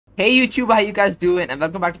Hey YouTube, how you guys doing? And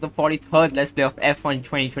welcome back to the 43rd Let's Play of F1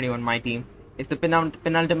 2021. My team. It's the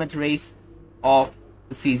penultimate race of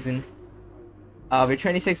the season. We're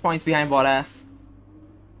 26 points behind Bottas.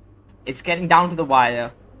 It's getting down to the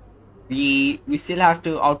wire. We still have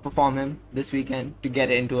to outperform him this weekend to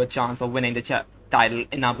get into a chance of winning the title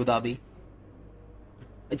in Abu Dhabi.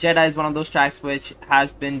 Jeddah is one of those tracks which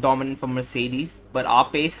has been dominant for Mercedes, but our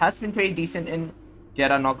pace has been pretty decent in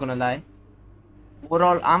Jeddah, not gonna lie.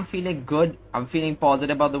 Overall, I'm feeling good. I'm feeling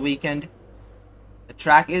positive about the weekend. The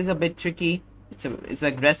track is a bit tricky. It's an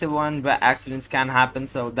aggressive one where accidents can happen,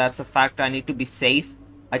 so that's a fact. I need to be safe.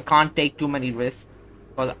 I can't take too many risks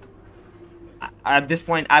because at this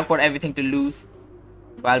point I've got everything to lose,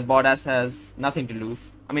 while Bottas has nothing to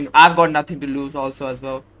lose. I mean, I've got nothing to lose also as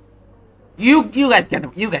well. You guys get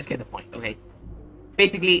the point, okay?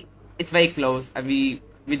 Basically, it's very close, and we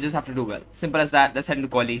just have to do well. Simple as that. Let's head into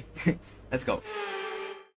Quali. Let's go.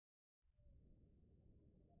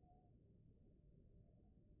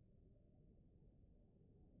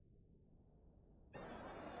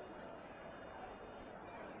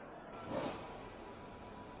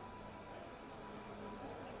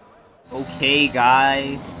 Okay,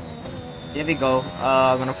 guys, here we go.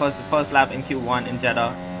 Gonna first lap in Q1 in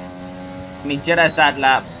Jeddah. I mean, Jeddah is that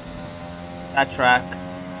lap, that track.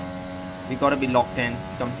 We gotta be locked in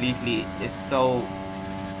completely. It's so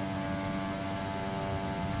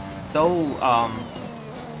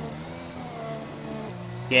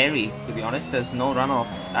scary, to be honest. There's no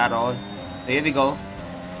runoffs at all. So here we go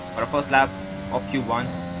for our first lap of Q1.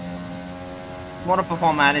 More of a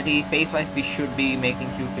formality. Pace wise, we should be making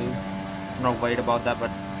Q2. I'm not worried about that, but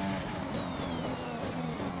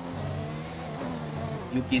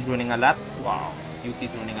Yuki's running a lap. Wow,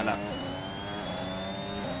 Yuki's running a lap.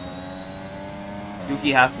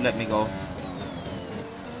 Yuki has to let me go.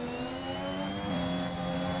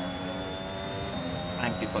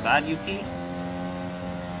 Thank you for that, Yuki.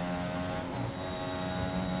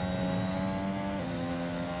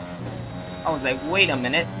 I was like, wait a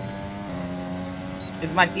minute.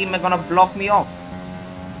 Is my teammate gonna block me off?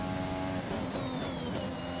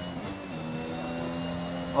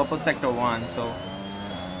 Purple sector 1, so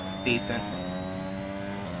decent.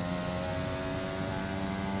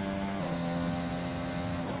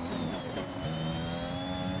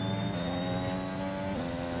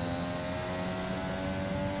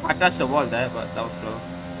 I touched the wall there, but that was close.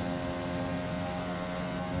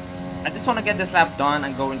 I just want to get this lap done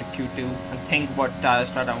and go into Q2 and think what tire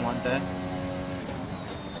strat I want there.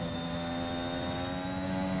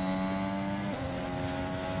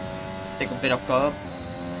 Take a bit of curb.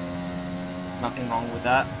 Nothing wrong with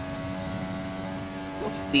that.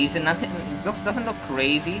 Looks decent. Nothing. Doesn't look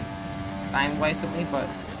crazy time-wise to me, but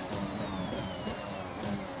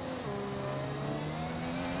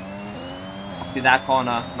see that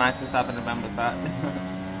corner. Max Verstappen remembers that.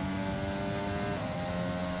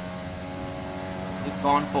 It's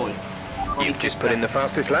gone pole. You've just put in the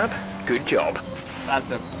fastest lap. Good job.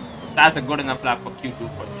 That's a good enough lap for Q2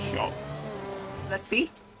 for sure. Let's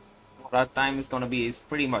see. Our time is gonna be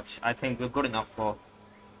pretty much. I think we're good enough for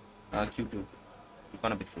Q2. We're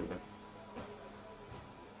gonna be through it.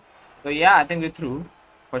 So yeah, I think we're through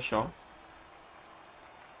for sure.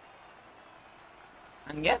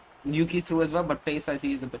 And yeah, Yuki's through as well, but pace I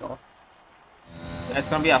see is a bit off. It's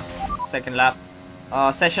gonna be a second lap.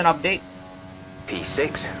 Session update.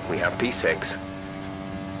 P6. We have P6.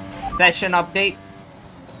 Session update.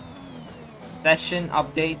 Session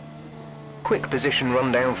update. Quick position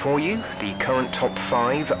rundown for you. The current top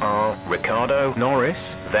 5 are Ricciardo,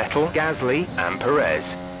 Norris, Vettel, Gasly, and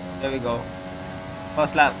Perez. There we go.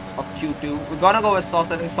 First lap of Q2. We're gonna go with softs.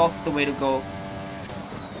 I think softs is the way to go.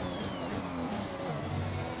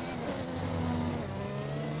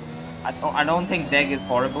 I don't think Deg is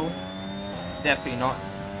horrible. Definitely not.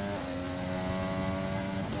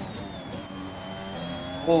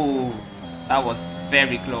 Oh, that was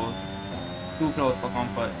very close. Too close for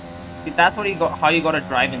comfort. See, that's what how you gotta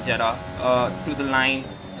drive in Jeddah. To the line.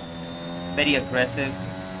 Very aggressive.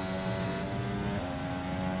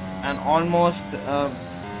 And almost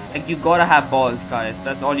like you gotta have balls, guys.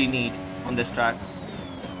 That's all you need on this track.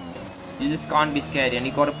 You just can't be scared, and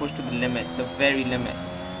you gotta push to the limit, the very limit.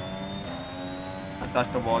 I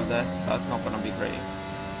touched the wall there. That's not gonna be great.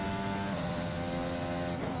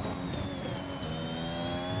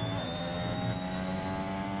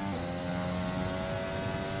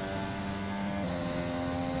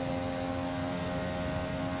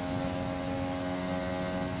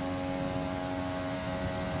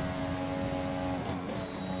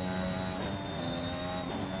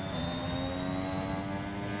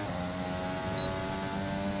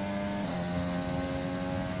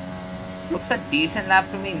 Looks a decent lap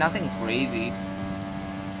to me, nothing crazy.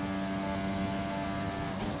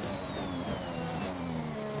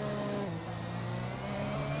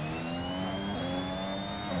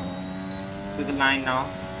 To the line now.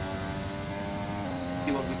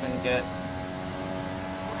 See what we can get.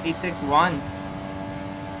 46-1.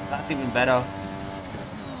 That's even better.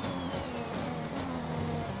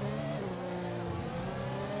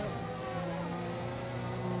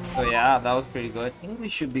 So yeah, that was pretty good. I think we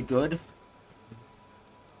should be good.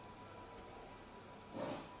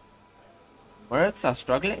 Mercs are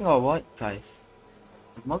struggling or what, guys?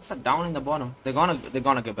 Mercs are down in the bottom. They're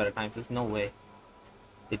gonna get better times. There's no way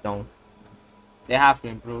they don't. They have to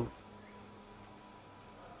improve.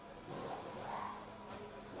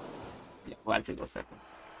 Yeah, we'll actually go second.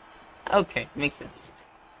 Okay, makes sense.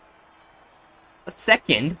 A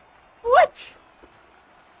second? What?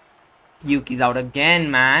 Yuki's out again,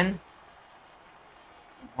 man.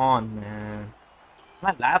 Come on, man.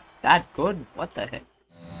 My lap that good? What the heck?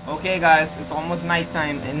 Okay, guys, it's almost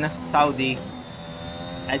nighttime in Saudi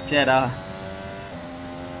at Jeddah.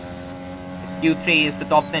 It's Q3, it's the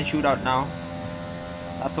top 10 shootout now.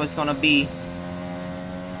 That's what it's gonna be.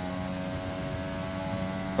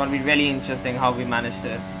 It's gonna be really interesting how we manage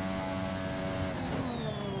this.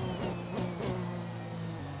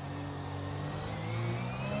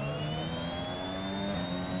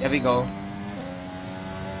 Here we go.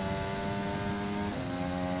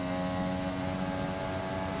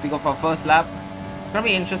 We go for first lap. It's gonna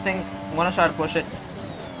be interesting. I'm gonna try to push it.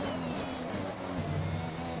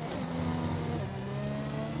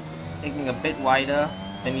 Taking a bit wider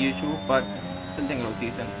than usual, but still think it was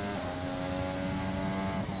decent.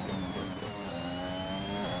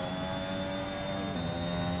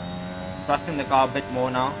 Trusting the car a bit more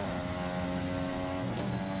now.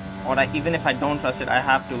 Or even if I don't trust it, I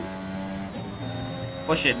have to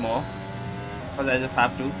push it more. Because I just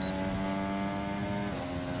have to.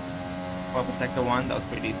 For sector 1, that was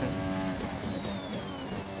pretty decent.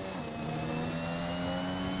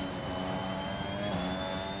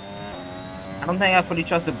 I don't think I fully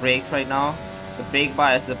trust the brakes right now. The brake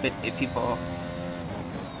bar is a bit iffy for.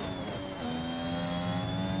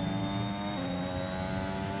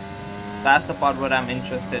 That's the part where I'm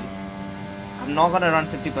interested. I'm not gonna run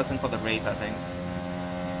 50% for the race, I think.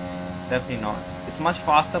 Definitely not. It's much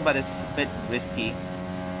faster, but it's a bit risky.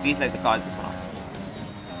 Feels like the car is just gonna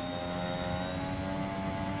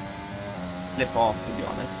slip off, to be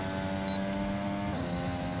honest.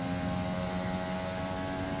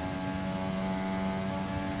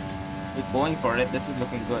 We're going for it. This is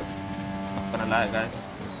looking good. Not gonna lie, guys.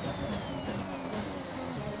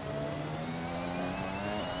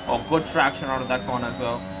 Oh, good traction out of that corner as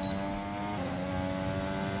well.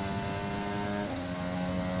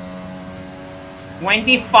 That's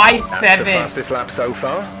the 25-7. fastest lap so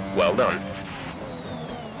far. Well done.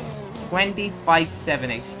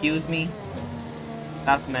 25-7. Excuse me.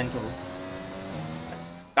 That's mental.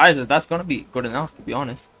 Guys, that's gonna be good enough, to be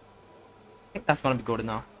honest. I think that's gonna be good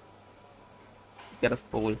enough. Get us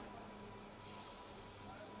pole.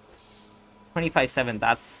 25-7.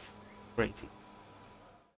 That's crazy.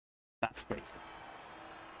 That's crazy.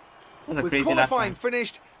 That's a With crazy lap qualifying time.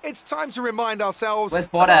 finished, it's time to remind ourselves Where's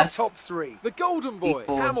of our Bottas? top 3. The Golden Boy,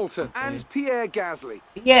 P4. Hamilton, Okay. and Pierre Gasly.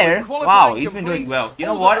 Pierre? With qualifying Wow, he's been doing complete, well. You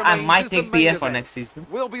know all what? that I remains might is the take main Pierre for event. next season.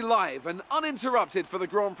 We'll be live and uninterrupted for the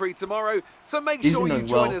Grand Prix tomorrow, so make He's sure been you doing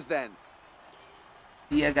join well. us then.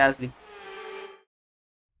 Pierre Gasly.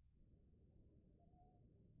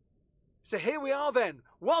 So here we are then,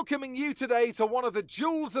 welcoming you today to one of the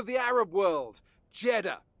jewels of the Arab world,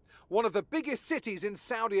 Jeddah. One of the biggest cities in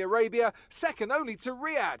Saudi Arabia, second only to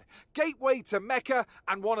Riyadh, gateway to Mecca,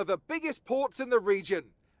 and one of the biggest ports in the region.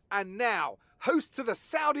 And now, host to the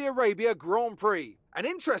Saudi Arabia Grand Prix. An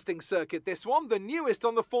interesting circuit this one, the newest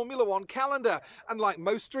on the Formula One calendar. And like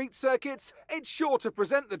most street circuits, it's sure to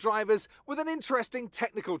present the drivers with an interesting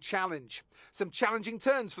technical challenge. Some challenging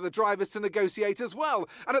turns for the drivers to negotiate as well.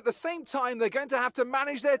 And at the same time, they're going to have to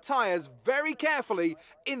manage their tyres very carefully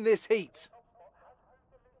in this heat.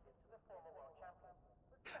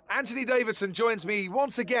 Anthony Davidson joins me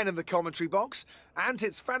once again in the commentary box, and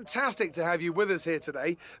it's fantastic to have you with us here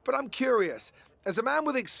today. But I'm curious, as a man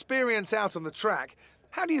with experience out on the track,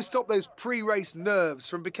 how do you stop those pre-race nerves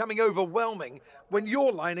from becoming overwhelming when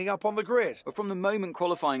you're lining up on the grid? But from the moment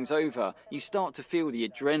qualifying's over, you start to feel the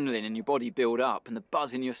adrenaline in your body build up and the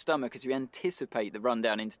buzz in your stomach as you anticipate the run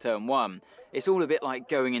down into turn 1. It's all a bit like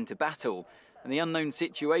going into battle, and the unknown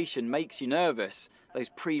situation makes you nervous. Those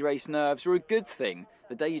pre-race nerves are a good thing.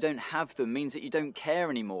 The day you don't have them means that you don't care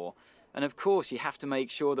anymore. And of course, you have to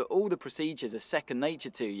make sure that all the procedures are second nature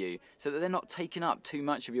to you so that they're not taking up too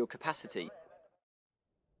much of your capacity.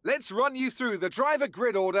 Let's run you through the driver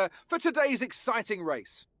grid order for today's exciting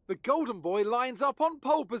race. The Golden Boy lines up on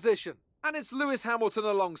pole position, and it's Lewis Hamilton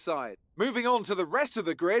alongside. Moving on to the rest of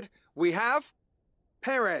the grid, we have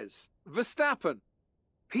Perez, Verstappen,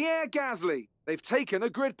 Pierre Gasly, they've taken a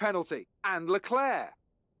grid penalty, and Leclerc,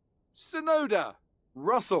 Tsunoda,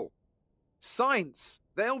 Russell, Sainz,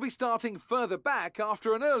 they'll be starting further back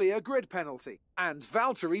after an earlier grid penalty, and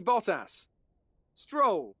Valtteri Bottas,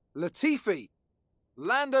 Stroll, Latifi,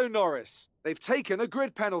 Lando Norris, they've taken a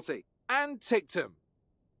grid penalty, and Tictum,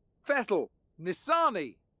 Vettel,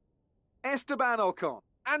 Nissany, Esteban Ocon,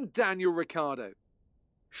 and Daniel Ricciardo,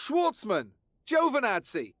 Schwartzman,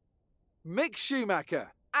 Giovinazzi, Mick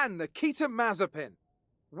Schumacher, and Nikita Mazepin.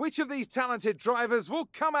 Which of these talented drivers will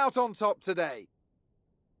come out on top today?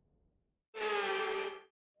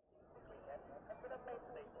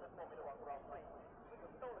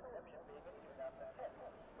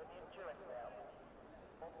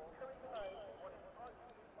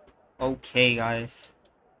 Okay, guys.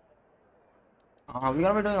 We're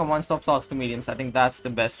gonna be doing a one-stop socks to mediums. I think that's the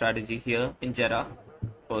best strategy here in Jeddah.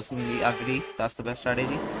 Personally, I believe that's the best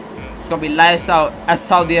strategy. It's gonna be lights out at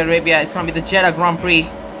Saudi Arabia. It's gonna be the Jeddah Grand Prix.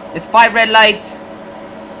 It's 5 red lights.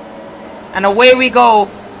 And away we go.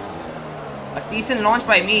 A decent launch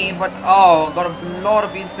by me, but oh, got a lot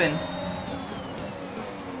of wheel spin.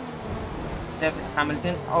 There with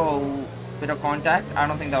Hamilton. Oh, bit of contact. I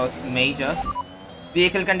don't think that was major.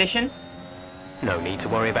 Vehicle condition. No need to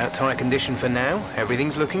worry about tyre condition for now.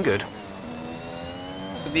 Everything's looking good.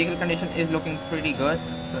 The vehicle condition is looking pretty good,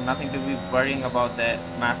 so nothing to be worrying about there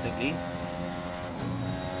massively.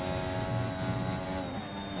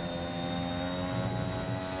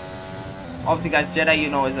 Obviously, guys, Jeddah, you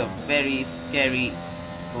know, is a very scary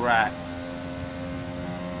track.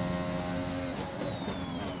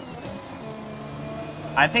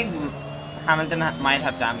 I think Hamilton might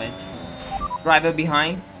have damage. Driver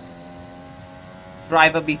behind.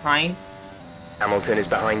 Driver behind. Hamilton is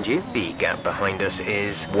behind you. The gap behind us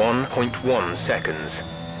is 1.1 seconds.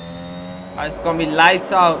 It's gonna be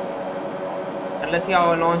lights out. And let's see how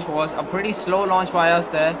our launch was. A pretty slow launch by us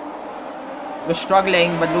there. We're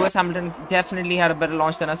struggling, but Lewis Hamilton definitely had a better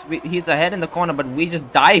launch than us. He's ahead in the corner, but we just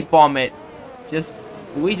dive bomb it.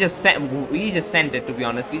 We just sent it, to be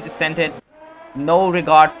honest. We just sent it. No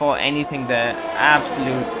regard for anything there.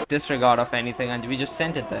 Absolute disregard of anything, and we just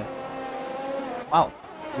sent it there. Wow,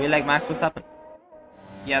 we like Max Verstappen.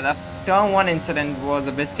 Yeah, that turn 1 incident was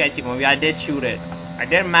a bit sketchy movie. I did shoot it. I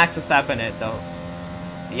did Max Verstappen it though.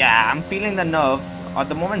 Yeah, I'm feeling the nerves. At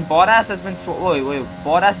the moment, Bottas has been wait,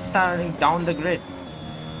 Bottas is starting down the grid.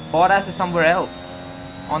 Bottas is somewhere else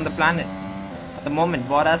on the planet. At the moment,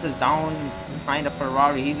 Bottas is down behind a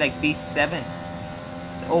Ferrari. He's like P7.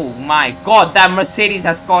 Oh my god, that Mercedes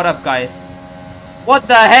has caught up, guys. What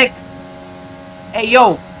the heck? Hey,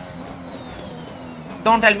 yo.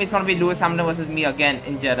 Don't tell me it's gonna be Lewis Hamilton versus me again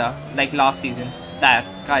in Jeddah, like last season.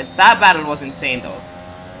 Guys, that battle was insane though.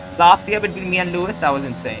 Last year between me and Lewis, that was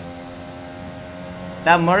insane.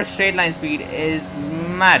 That Merc straight line speed is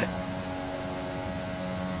mad.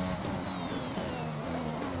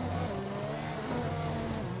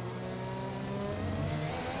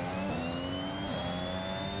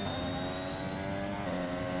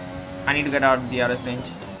 I need to get out of the DRS range.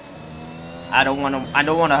 I don't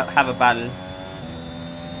wanna have a battle.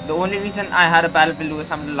 The only reason I had a battle with Lewis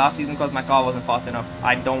Hamilton last season because my car wasn't fast enough.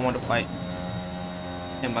 I don't want to fight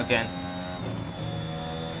him again.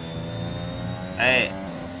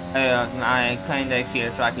 I kinda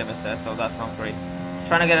exceeded track limits there, so that's not great.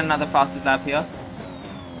 Trying to get another fastest lap here.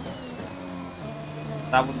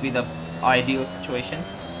 That would be the ideal situation.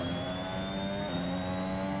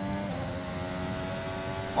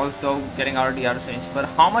 Also getting out of the DRS range, but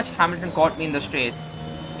how much Hamilton caught me in the straights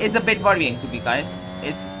is a bit worrying to me, guys.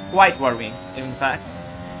 It's quite worrying, in fact,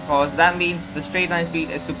 because that means the straight line speed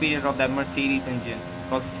is superior of that Mercedes engine,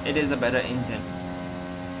 because it is a better engine.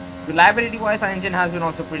 Reliability wise, our engine has been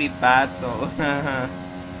also pretty bad, so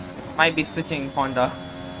might be switching Honda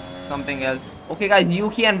something else. Okay, guys,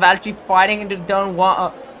 Yuki and Valtteri fighting into turn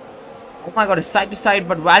 1. Oh my god, it's side to side,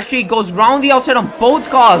 but Valtteri goes round the outside on both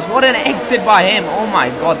cars. What an exit by him. Oh my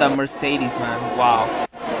god, that Mercedes, man. Wow.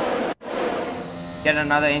 Get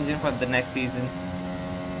another engine for the next season.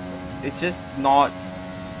 It's just not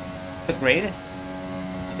the greatest.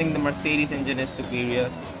 I think the Mercedes engine is superior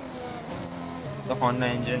to the Honda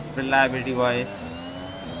engine, reliability wise.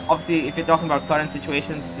 Obviously, if you're talking about current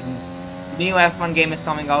situations, the new F1 game is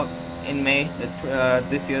coming out in May,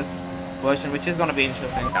 this year's. version, which is going to be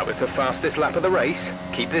interesting. That was the fastest lap of the race.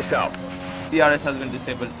 Keep this up. DRS has been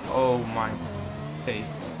disabled. Oh my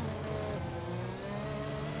face.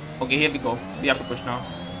 Okay, here we go. We have to push now.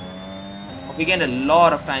 We gained a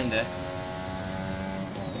lot of time there.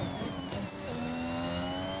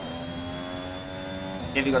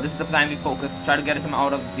 Here we go. This is the time we focus. Try to get him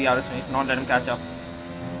out of the DRS range, not let him catch up.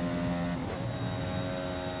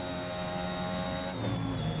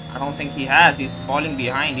 I don't think he has. He's falling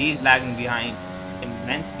behind. He's lagging behind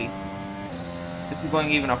immensely. This is going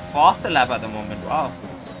even a faster lap at the moment. Wow.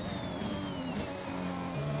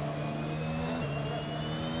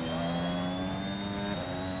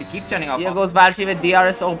 We keep turning up. Here goes Valtteri with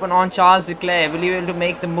DRS open on Charles Leclerc. Will he be able to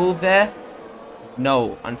make the move there?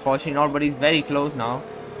 No, unfortunately not, but he's very close now.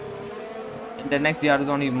 In the next DRS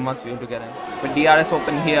zone, he must be able to get in. But DRS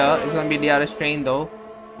open here. It's going to be DRS train though.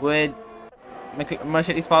 With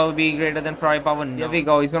Mercedes power being greater than Ferrari power. No. Here we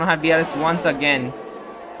go. He's going to have DRS once again.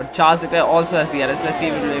 But Charles Leclerc also has DRS. Let's see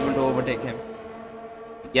if we'll be able to overtake him.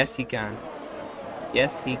 Yes, he can.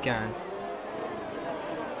 Yes, he can.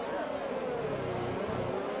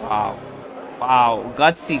 Wow. Wow.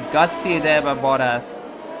 Gutsy there by Bottas.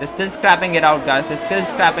 They're still scrapping it out, guys. They're still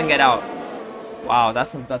scrapping it out. Wow, that's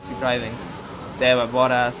some gutsy driving. There by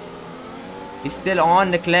Bottas. He's still on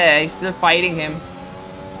Leclerc. He's still fighting him.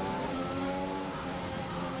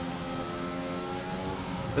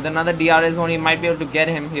 With another DRS zone, he might be able to get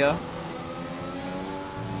him here.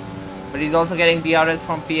 But he's also getting DRS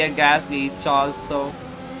from Pierre Gasly, Charles, so...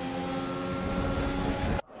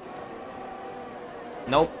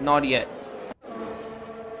 Nope, not yet.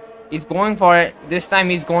 He's going for it. This time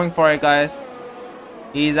he's going for it, guys.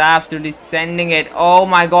 He's absolutely sending it. Oh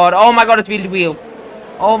my god. Oh my god, it's wheel to wheel.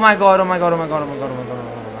 Oh my god, oh my god, oh my god, oh my god, oh my god, oh my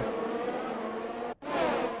god.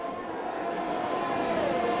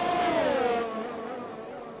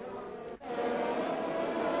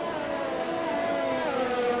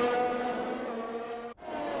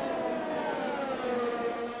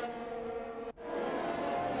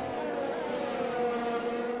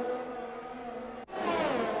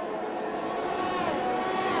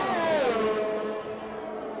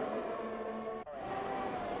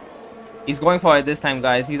 He's going for it this time,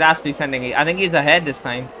 guys. He's actually sending it. I think he's ahead this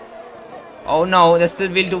time. Oh no, there's still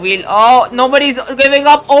wheel to wheel. Oh, nobody's giving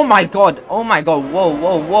up. Oh my god. Oh my god. Whoa,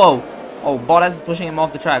 whoa, whoa. Oh, Bottas is pushing him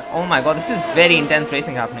off the track. Oh my god, this is very intense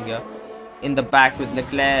racing happening here. In the back with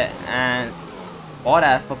Leclerc and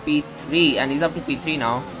Bottas for P3. And he's up to P3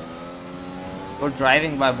 now. Good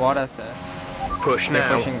driving by Bottas there. Push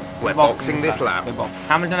now. We're boxing this lap.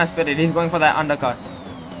 Hamilton has pitted. He's going for that undercut.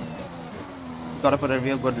 Gotta put a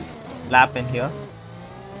real good lap in here.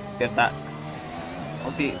 Get that. Oh,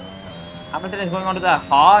 see, Hamilton is going onto the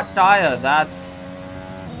hard tire. That's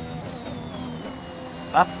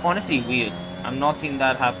honestly weird. I've not seen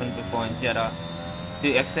that happen before in Jeddah.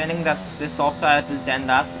 Extending this soft tire till 10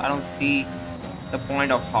 laps, I don't see the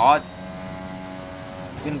point of hard.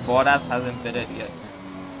 Even Bottas hasn't pitted yet.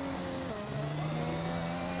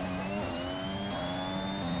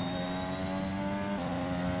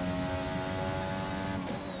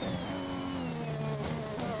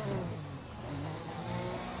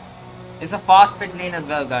 It's a fast pit lane as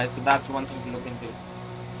well, guys, so that's one thing to look into.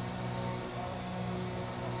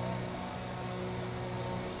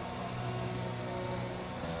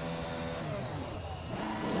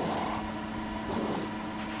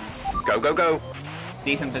 Go, go, go.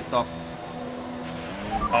 Decent pit stop.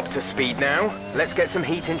 Up to speed now. Let's get some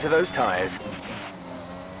heat into those tyres.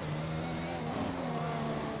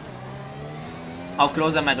 How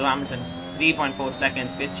close am I to Hamilton? 3.4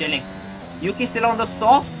 seconds. We're chilling. Yuki's still on the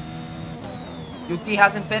softs. Yuki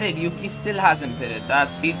hasn't pitted. Yuki still hasn't pitted.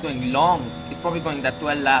 He's going long. He's probably going that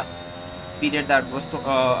 12 lap period that was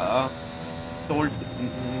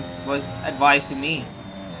was advised to me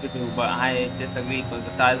to do, but I disagree because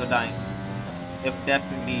the tires were dying. They're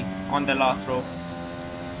definitely on the last ropes.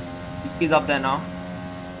 Yuki's up there now.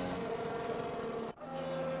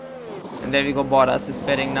 And there we go. Bottas is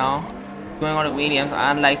pitting now. Going on to Williams,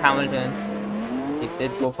 unlike Hamilton. He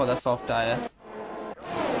did go for the soft tire.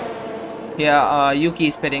 Here, Yuki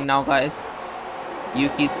is pitting now, guys.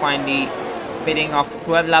 Yuki is finally pitting after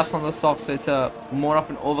 12 laps on the soft, so it's a more of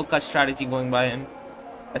an overcut strategy going by him.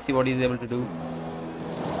 Let's see what he's able to do.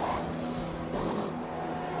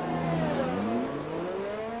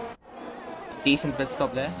 Decent pit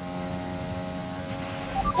stop there.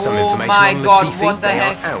 Some oh information my on god, Latifi. what the They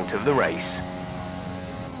heck? are out of the race.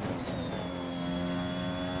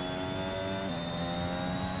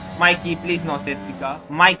 Mikey, please no safety car.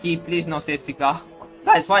 Mikey, please no safety car.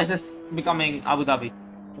 Guys, why is this becoming Abu Dhabi?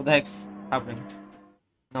 What the heck's happening?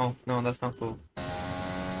 No, no, that's not cool.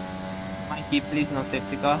 Mikey, please no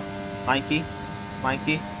safety car. Mikey,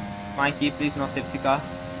 Mikey, Mikey, please no safety car.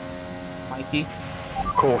 Mikey.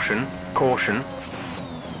 Caution, caution.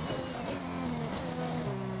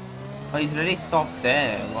 Oh, he's already stopped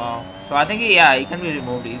there. Wow. So I think yeah, he can be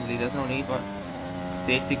removed easily. There's no need for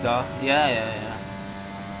safety car. Yeah, yeah, yeah.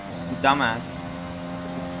 You dumbass.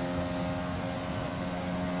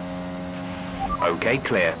 Okay,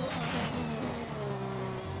 clear.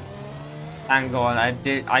 Thank God.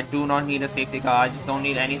 I do not need a safety car. I just don't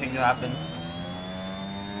need anything to happen.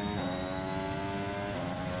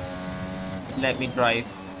 Let me drive.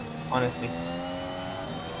 Honestly.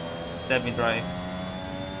 Just let me drive.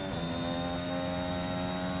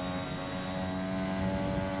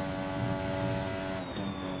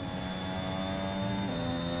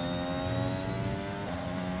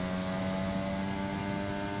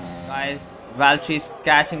 Guys, Valtteri is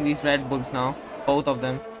catching these Red Bulls now. Both of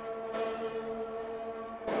them.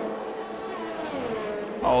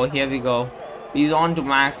 Oh, here we go. He's on to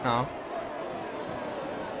Max now.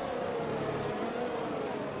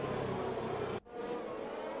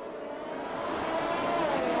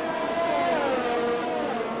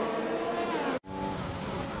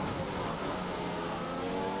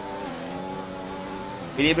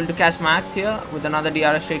 We're able to catch Max here with another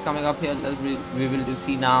DRS straight coming up here. We will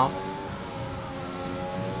see now.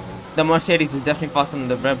 The Mercedes is definitely faster than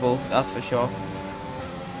the Red Bull, that's for sure.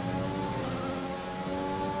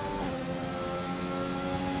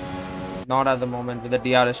 Not at the moment with the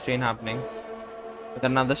DRS train happening. With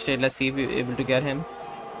another straight, let's see if we're able to get him.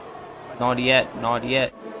 Not yet, not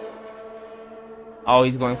yet. Oh,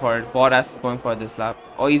 he's going for it. Bottas is going for this lap.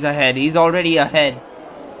 Oh, he's ahead. He's already ahead.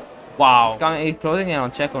 Wow. He's closing in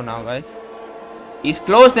on Checo now, guys. He's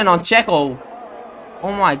closed in on Checo.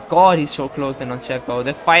 Oh my God, he's so closed in on Checo.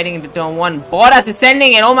 They're fighting into turn 1. Bottas is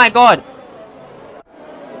sending it. Oh my God.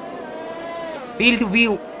 Wheel to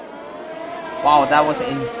wheel. Wow, that was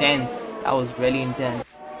intense. That was really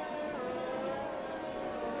intense.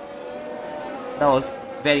 That was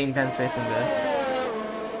very intense racing there.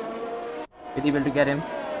 We're able to get him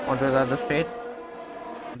onto the other straight.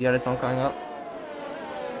 The other song coming up.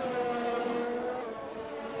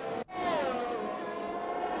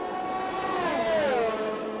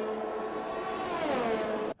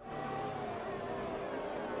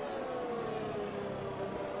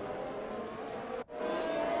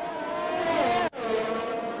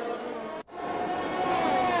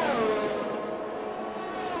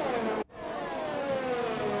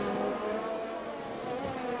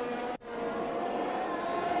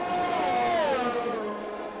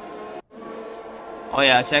 Oh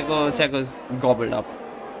yeah, Checo's gobbled up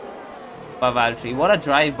by Valtteri. What a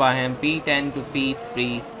drive by him. P10 to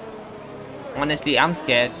P3. Honestly, I'm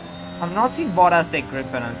scared. I'm not seeing Bottas take grid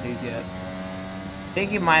penalties yet. I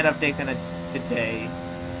think he might have taken it today.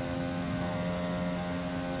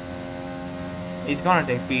 He's gonna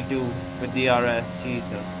take P2 with DRS.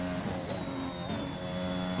 Jesus.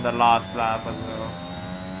 The last lap as well.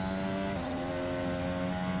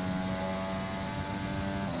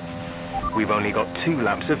 We've only got 2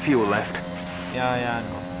 laps of fuel left. Yeah, I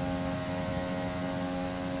know.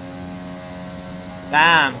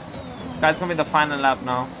 Damn. That's gonna be the final lap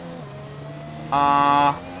now.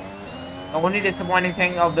 The only disappointing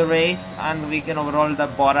thing of the race and the weekend overall that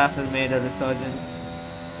Bottas has made a resurgence.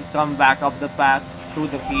 He's come back up the pack through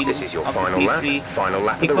the field. This is your up final to lap. P3. Final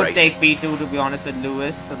lap He of the could race. take P2 to be honest with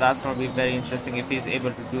Lewis, so that's gonna be very interesting if he's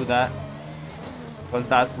able to do that. Because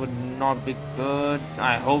that would not be good.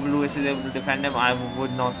 I hope Lewis is able to defend him. I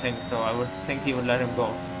would not think so. I would think he would let him go.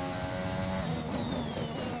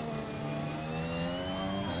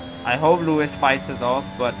 I hope Lewis fights it off,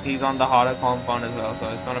 but he's on the harder compound as well, so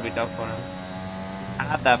it's gonna be tough for him.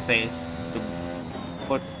 Have that pace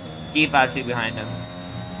to keep Valtteri behind him.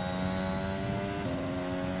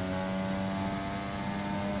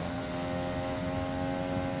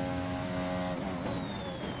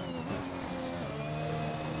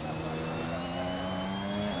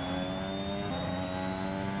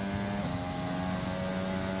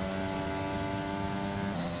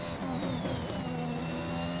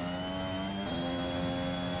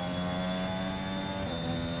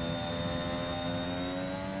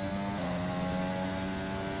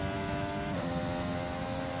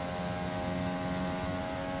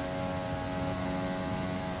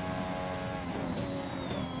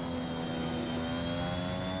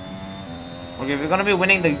 Okay, we're gonna be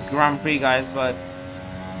winning the Grand Prix, guys, but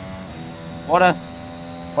what a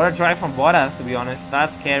drive from Bottas, to be honest.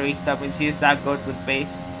 That's scary. That means he is that good with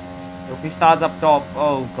pace. So if he starts up top,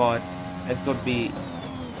 oh god, it could be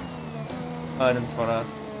burdens for us.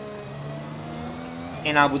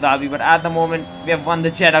 in Abu Dhabi. But at the moment, we have won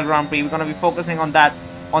the Jeddah Grand Prix. We're going to be focusing on that,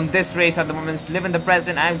 on this race at the moment. Let's live in the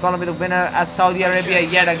present. I'm going to be the winner as Saudi Arabia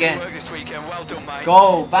yet again. Well done, Let's mate.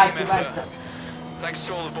 go. Back to back. Thanks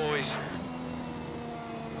to all the boys.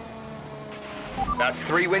 That's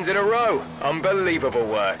 3 wins in a row. Unbelievable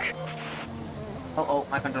work. Oh,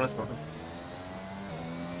 my controller's broken.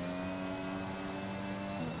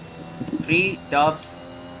 3 dubs.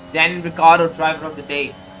 Daniel Ricciardo, driver of the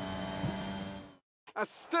day. A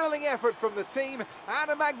sterling effort from the team and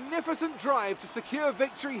a magnificent drive to secure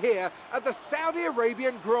victory here at the Saudi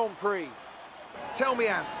Arabian Grand Prix. Tell me,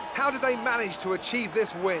 Ant, how did they manage to achieve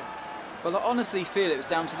this win? Well, I honestly feel it was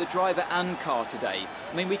down to the driver and car today.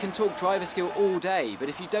 I mean, we can talk driver skill all day, but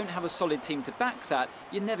if you don't have a solid team to back that,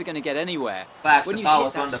 you're never going to get anywhere. Facts, When the you car hit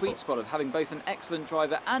was that wonderful. sweet spot of having both an excellent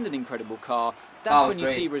driver and an incredible car, Car that's was when you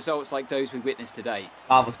great. see results like those we witnessed today.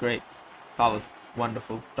 Car was great. Car was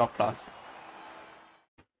wonderful. Top class.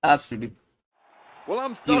 Absolutely. Well,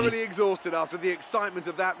 I'm thoroughly exhausted after the excitement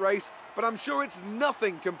of that race, but I'm sure it's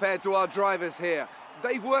nothing compared to our drivers here.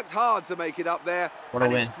 They've worked hard to make it up there, What a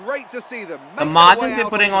and win. it's great to see them make The their margins way they're out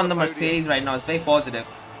putting onto on the podium. Mercedes right now is very positive.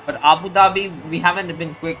 But Abu Dhabi, we haven't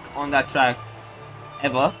been quick on that track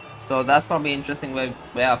ever. So that's going to be interesting where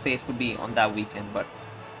our pace could be on that weekend. But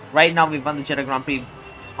right now, we've won the Jeddah Grand Prix.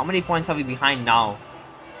 How many points are we behind now?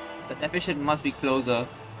 The deficit must be closer.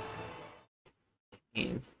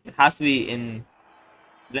 It has to be in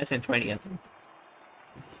less than 20, I think.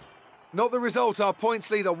 Not the result our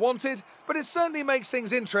points leader wanted, but it certainly makes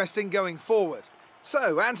things interesting going forward.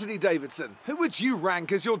 So, Anthony Davidson, who would you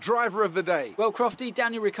rank as your driver of the day? Well, Crofty,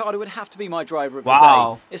 Daniel Ricciardo would have to be my driver of the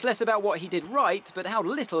Wow. day. It's less about what he did right, but how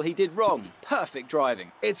little he did wrong. Perfect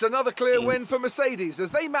driving. It's another clear win for Mercedes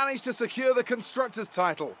as they managed to secure the Constructors'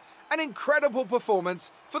 title. An incredible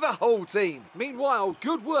performance for the whole team. Meanwhile,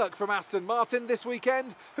 good work from Aston Martin this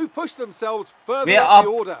weekend, who pushed themselves further We're up the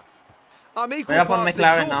up. order. I'm equal We're up on parts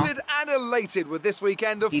McLaren now. exhausted and elated with this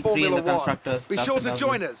weekend of P3 in Formula the One. Constructors. Be That's sure to lovely.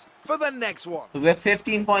 join us for the next one. So we're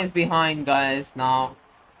 15 points behind, guys, now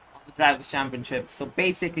on the Drivers' Championship. So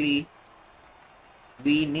basically,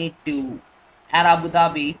 we need to, at Abu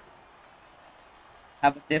Dhabi,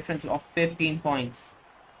 have a difference of 15 points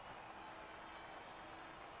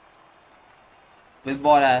with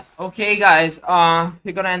Bottas. Okay, guys,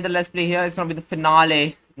 we're gonna end the Let's Play here. It's gonna be the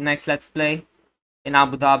finale next Let's Play in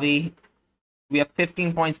Abu Dhabi. We are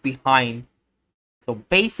 15 points behind. So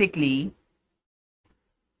basically,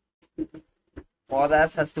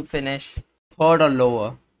 Bottas has to finish third or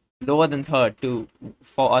lower than third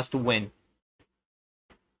for us to win.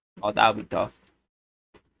 Oh, that would be tough.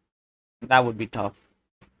 That would be tough.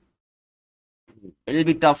 It'll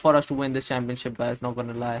be tough for us to win this championship, guys. Not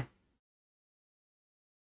gonna lie.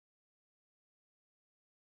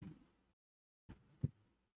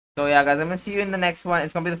 So yeah, guys, I'm gonna see you in the next one.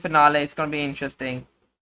 It's gonna be the finale. It's gonna be interesting.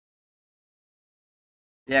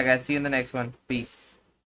 Yeah, guys, see you in the next one. Peace.